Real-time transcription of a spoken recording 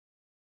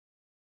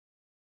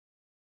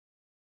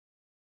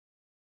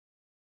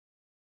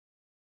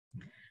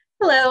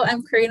Hello,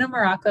 I'm Karina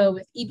Morocco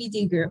with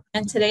EBD Group,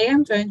 and today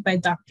I'm joined by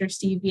Dr.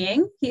 Steve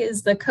Yang. He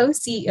is the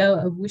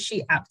Co-CEO of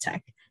WuXi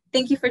AppTec.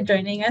 Thank you for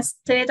joining us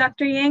today,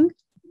 Dr. Yang.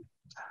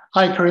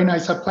 Hi, Karina.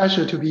 It's a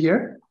pleasure to be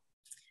here.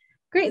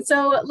 Great.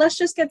 So let's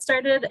just get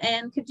started.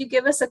 And could you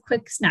give us a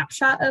quick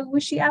snapshot of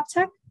WuXi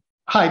AppTec?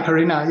 Hi,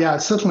 Karina. Yeah,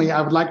 certainly.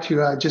 I would like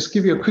to just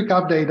give you a quick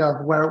update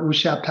of where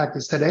WuXi AppTec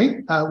is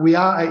today. We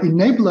are an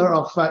enabler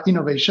of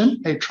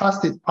innovation, a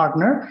trusted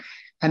partner,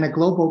 and a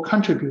global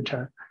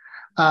contributor.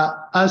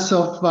 As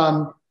of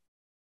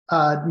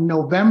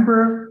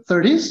November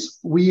 30th,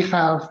 we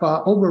have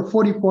over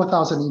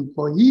 44,000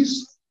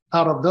 employees.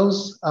 Out of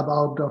those,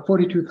 about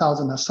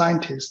 42,000 are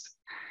scientists.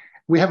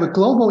 We have a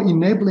global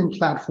enabling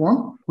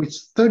platform with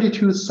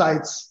 32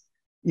 sites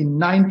in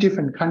 9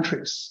 different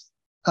countries.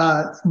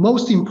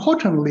 Most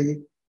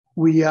importantly,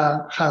 we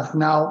have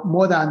now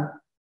more than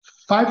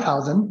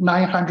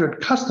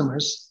 5,900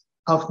 customers.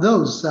 Of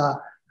those,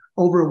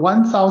 over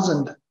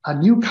 1,000 are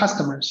new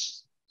customers.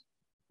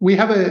 We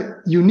have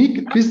a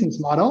unique business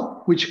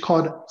model, which is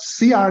called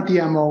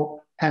CRDMO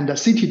and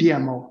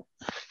CTDMO.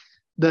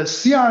 The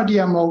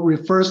CRDMO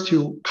refers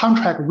to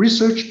Contract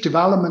Research,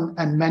 Development,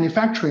 and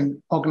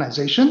Manufacturing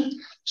Organization,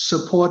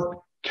 support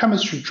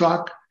chemistry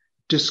drug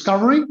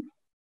discovery,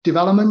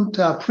 development,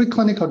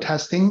 preclinical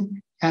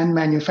testing, and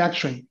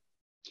manufacturing.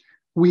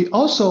 We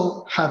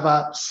also have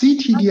a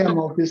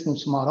CTDMO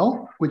business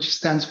model, which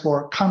stands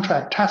for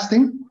Contract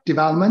Testing,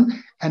 Development,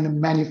 and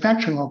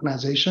Manufacturing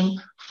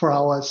Organization for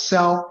our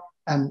cell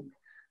and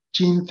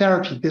gene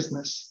therapy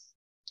business.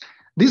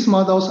 These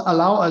models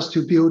allow us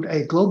to build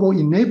a global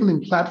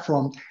enabling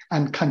platform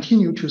and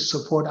continue to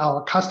support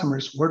our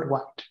customers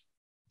worldwide.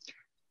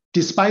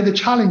 Despite the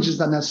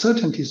challenges and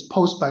uncertainties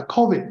posed by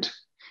COVID,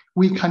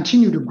 we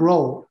continue to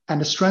grow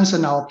and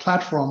strengthen our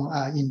platform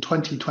in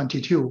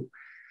 2022.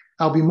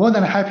 I'll be more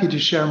than happy to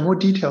share more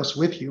details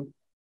with you.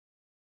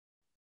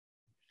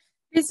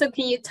 So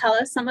can you tell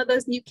us some of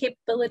those new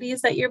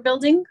capabilities that you're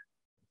building?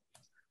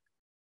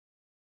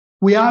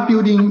 We are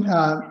building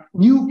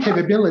new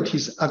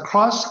capabilities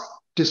across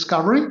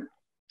discovery,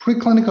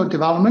 preclinical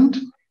development,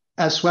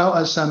 as well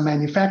as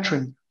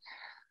manufacturing,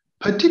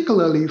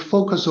 particularly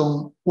focus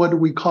on what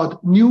we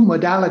call new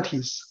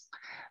modalities.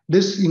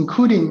 This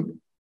including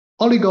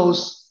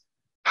oligos,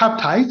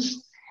 peptides,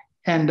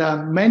 and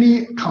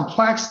many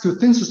complex to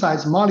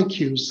synthesize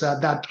molecules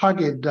that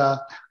target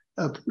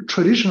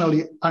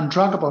traditionally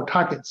undruggable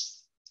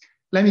targets.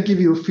 Let me give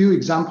you a few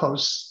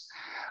examples.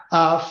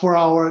 For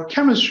our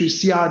chemistry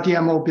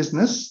CRDMO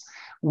business,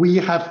 we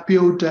have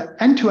built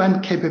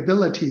end-to-end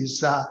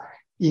capabilities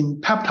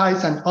in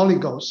peptides and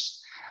oligos,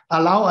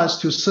 allow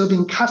us to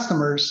serving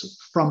customers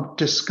from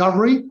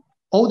discovery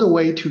all the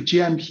way to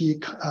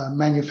GMP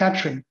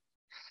manufacturing.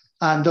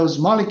 And those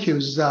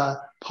molecules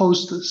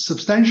pose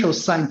substantial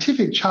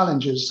scientific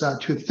challenges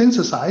to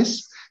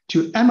synthesize,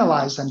 to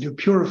analyze, and to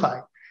purify.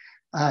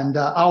 And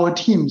our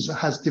teams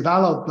has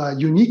developed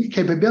unique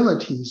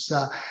capabilities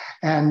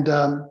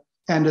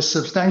and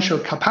substantial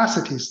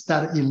capacities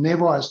that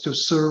enable us to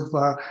serve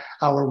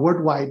our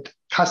worldwide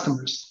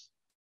customers.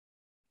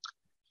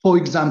 For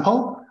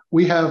example,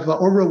 we have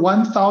over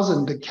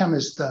 1,000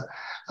 chemists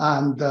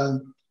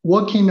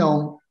working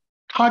on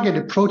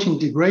targeted protein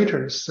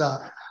degraders,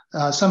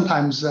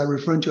 sometimes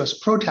referred to as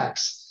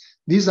PROTACs.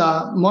 These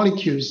are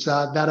molecules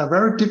that are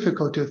very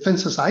difficult to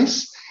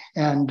synthesize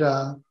and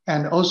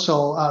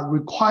also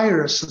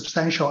require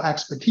substantial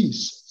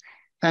expertise.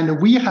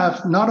 And we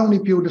have not only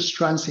built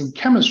strengths in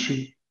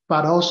chemistry,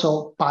 but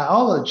also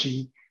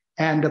biology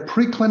and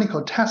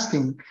preclinical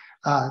testing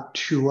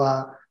to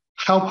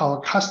help our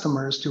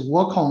customers to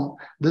work on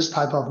this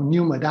type of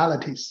new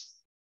modalities.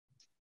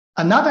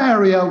 Another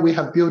area we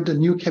have built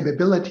new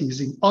capabilities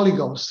in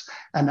oligos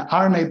and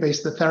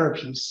RNA-based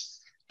therapies.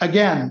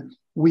 Again,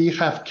 we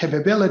have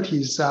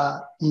capabilities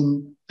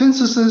in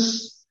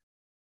synthesis,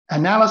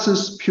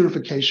 analysis,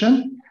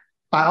 purification,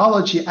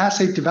 biology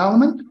assay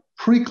development,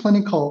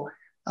 preclinical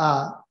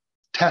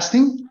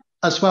testing,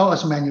 as well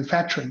as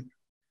manufacturing.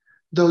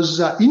 Those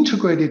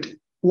integrated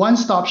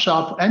one-stop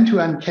shop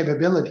end-to-end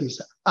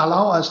capabilities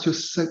allow us to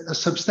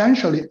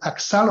substantially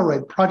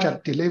accelerate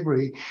project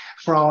delivery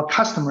for our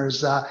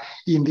customers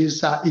in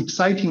this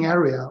exciting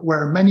area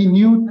where many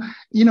new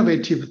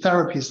innovative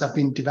therapies have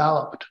been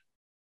developed.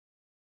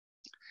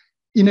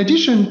 In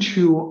addition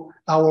to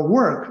our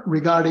work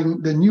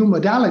regarding the new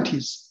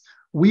modalities,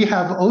 we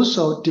have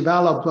also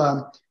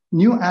developed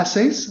new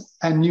assays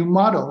and new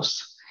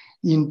models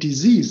in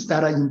disease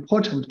that are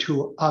important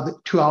to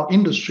our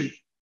industry.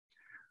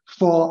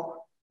 For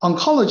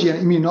oncology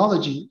and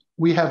immunology,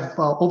 we have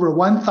over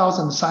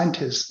 1,000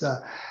 scientists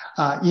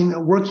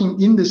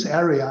working in this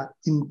area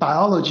in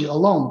biology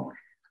alone,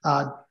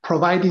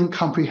 providing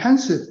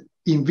comprehensive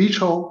in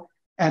vitro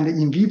and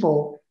in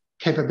vivo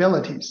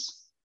capabilities.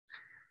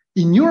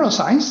 In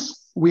neuroscience,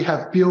 we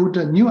have built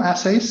new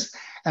assays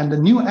and the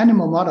new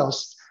animal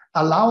models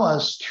allow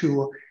us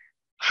to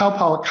help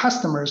our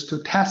customers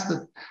to test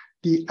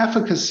the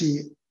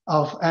efficacy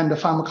of and the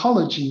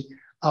pharmacology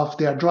of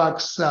their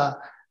drugs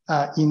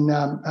in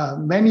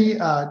many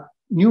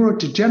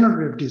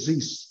neurodegenerative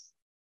disease.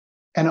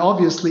 And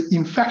obviously,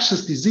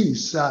 infectious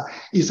disease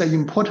is an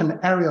important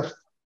area of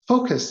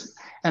focus.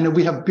 And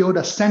we have built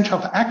a center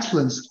of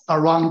excellence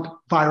around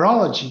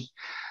virology,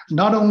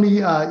 not only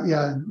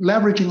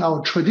leveraging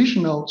our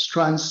traditional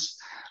strengths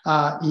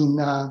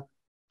in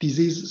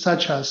disease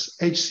such as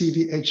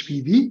HCV,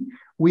 HPV.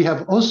 We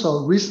have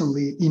also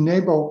recently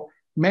enabled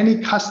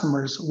many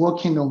customers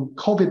working on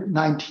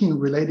COVID-19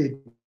 related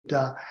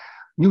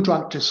new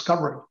drug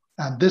discovery.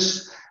 And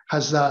this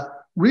has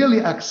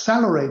really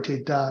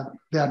accelerated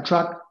their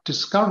drug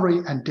discovery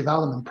and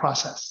development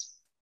process.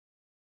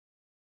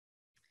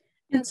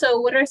 And so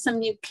what are some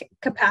new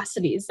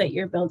capacities that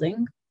you're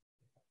building?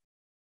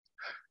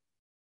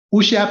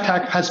 WuXi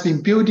AppTec has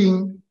been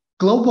building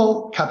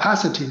global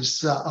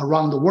capacities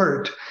around the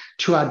world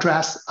to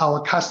address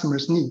our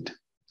customers' need.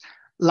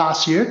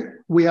 Last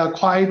year, we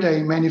acquired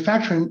a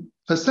manufacturing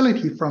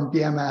facility from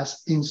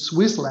BMS in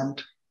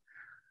Switzerland.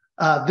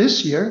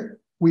 This year,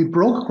 we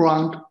broke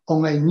ground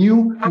on a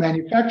new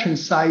manufacturing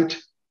site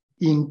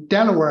in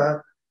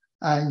Delaware,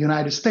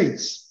 United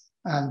States.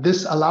 And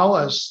this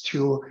allows us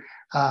to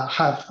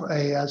have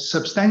a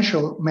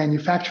substantial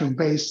manufacturing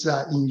base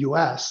in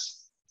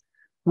US.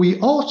 We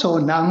also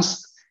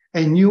announced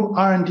a new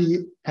R&D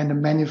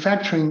and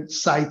manufacturing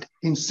site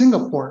in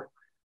Singapore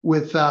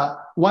with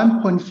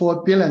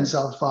 1.4 billion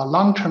of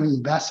long-term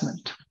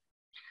investment.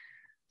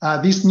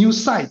 These new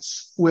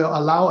sites will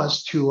allow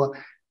us to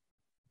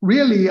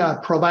really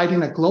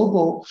providing a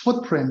global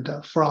footprint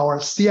for our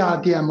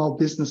CRDMO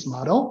business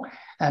model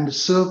and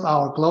serve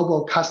our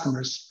global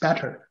customers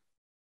better.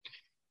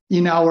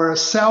 In our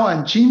cell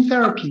and gene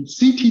therapy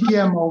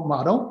CTDMO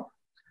model,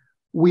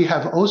 we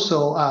have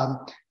also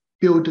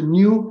built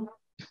new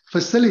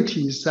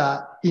facilities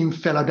in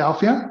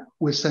Philadelphia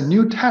with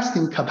new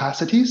testing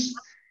capacities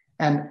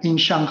and in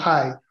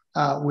Shanghai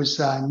with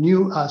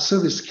new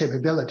service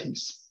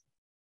capabilities.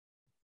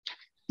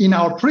 In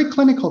our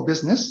preclinical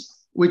business,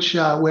 which we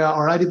are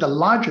already the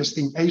largest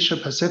in Asia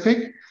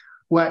Pacific,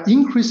 we'll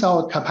increase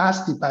our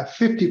capacity by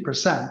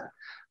 50%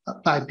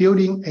 by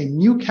building a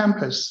new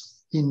campus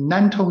in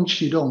Nantong,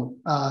 Qidong,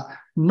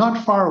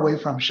 not far away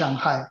from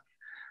Shanghai.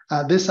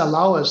 This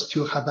allows us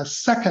to have a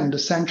second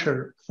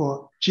center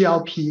for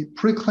GLP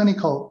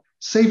preclinical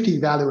safety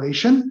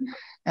evaluation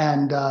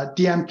and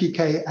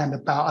DMPK and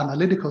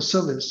bioanalytical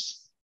service.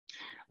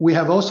 We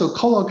have also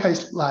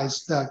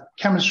co-localized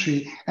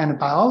chemistry and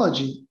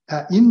biology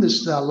in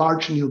this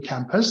large new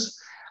campus,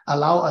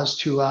 allow us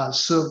to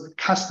serve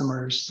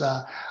customers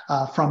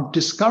from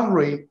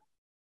discovery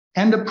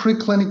and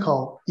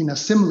preclinical in a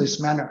seamless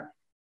manner.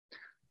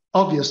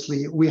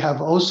 Obviously, we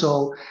have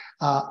also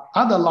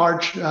other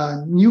large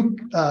new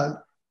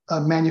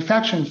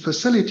manufacturing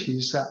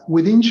facilities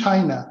within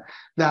China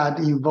that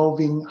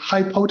involving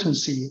high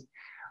potency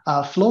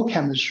flow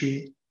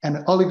chemistry and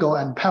oligo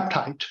and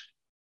peptide.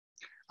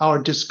 Our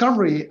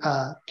discovery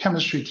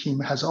chemistry team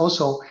has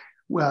also,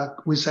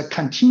 with a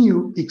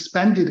continued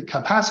expanded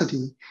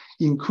capacity,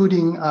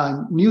 including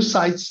new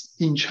sites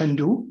in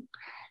Chengdu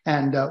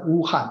and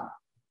Wuhan.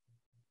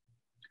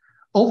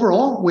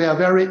 Overall, we are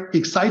very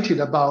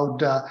excited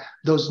about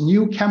those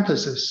new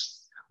campuses.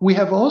 We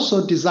have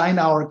also designed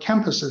our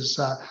campuses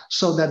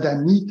so that they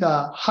meet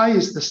the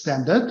highest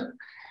standard,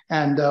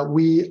 and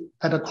we,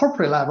 at a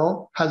corporate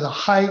level, has a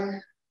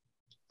high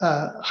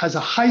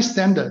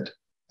standard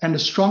and a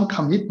strong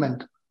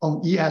commitment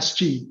on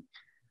ESG.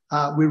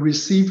 We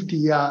received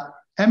the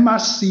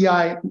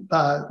MSCI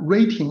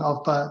rating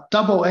of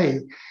AA,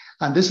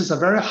 and this is a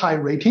very high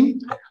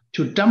rating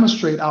to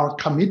demonstrate our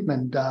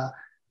commitment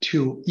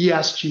to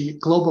ESG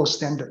global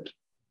standard.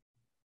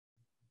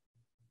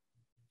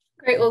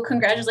 Great. Well,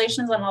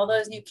 congratulations on all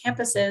those new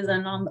campuses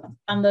and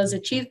on those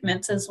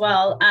achievements as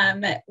well.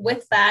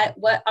 With that,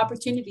 what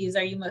opportunities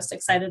are you most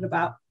excited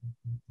about?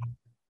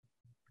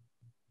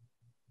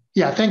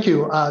 Yeah, thank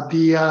you.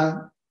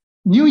 The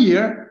new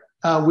year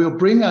will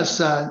bring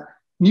us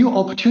new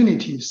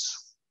opportunities.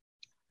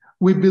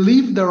 We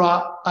believe there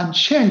are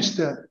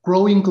unchanged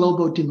growing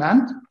global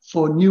demand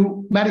for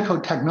new medical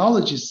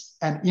technologies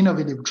and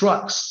innovative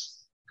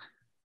drugs.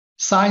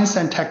 Science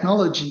and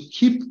technology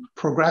keep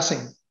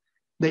progressing.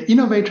 The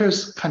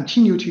innovators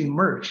continue to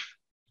emerge,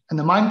 and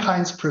the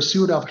mankind's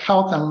pursuit of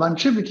health and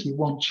longevity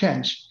won't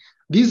change.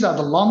 These are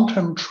the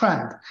long-term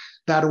trends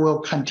that will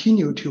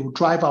continue to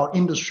drive our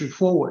industry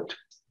forward.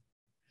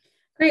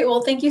 Great.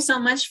 Well, thank you so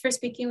much for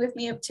speaking with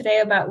me today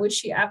about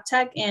WuXi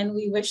AppTec, and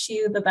we wish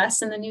you the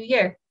best in the new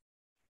year.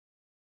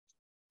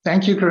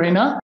 Thank you,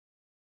 Karina.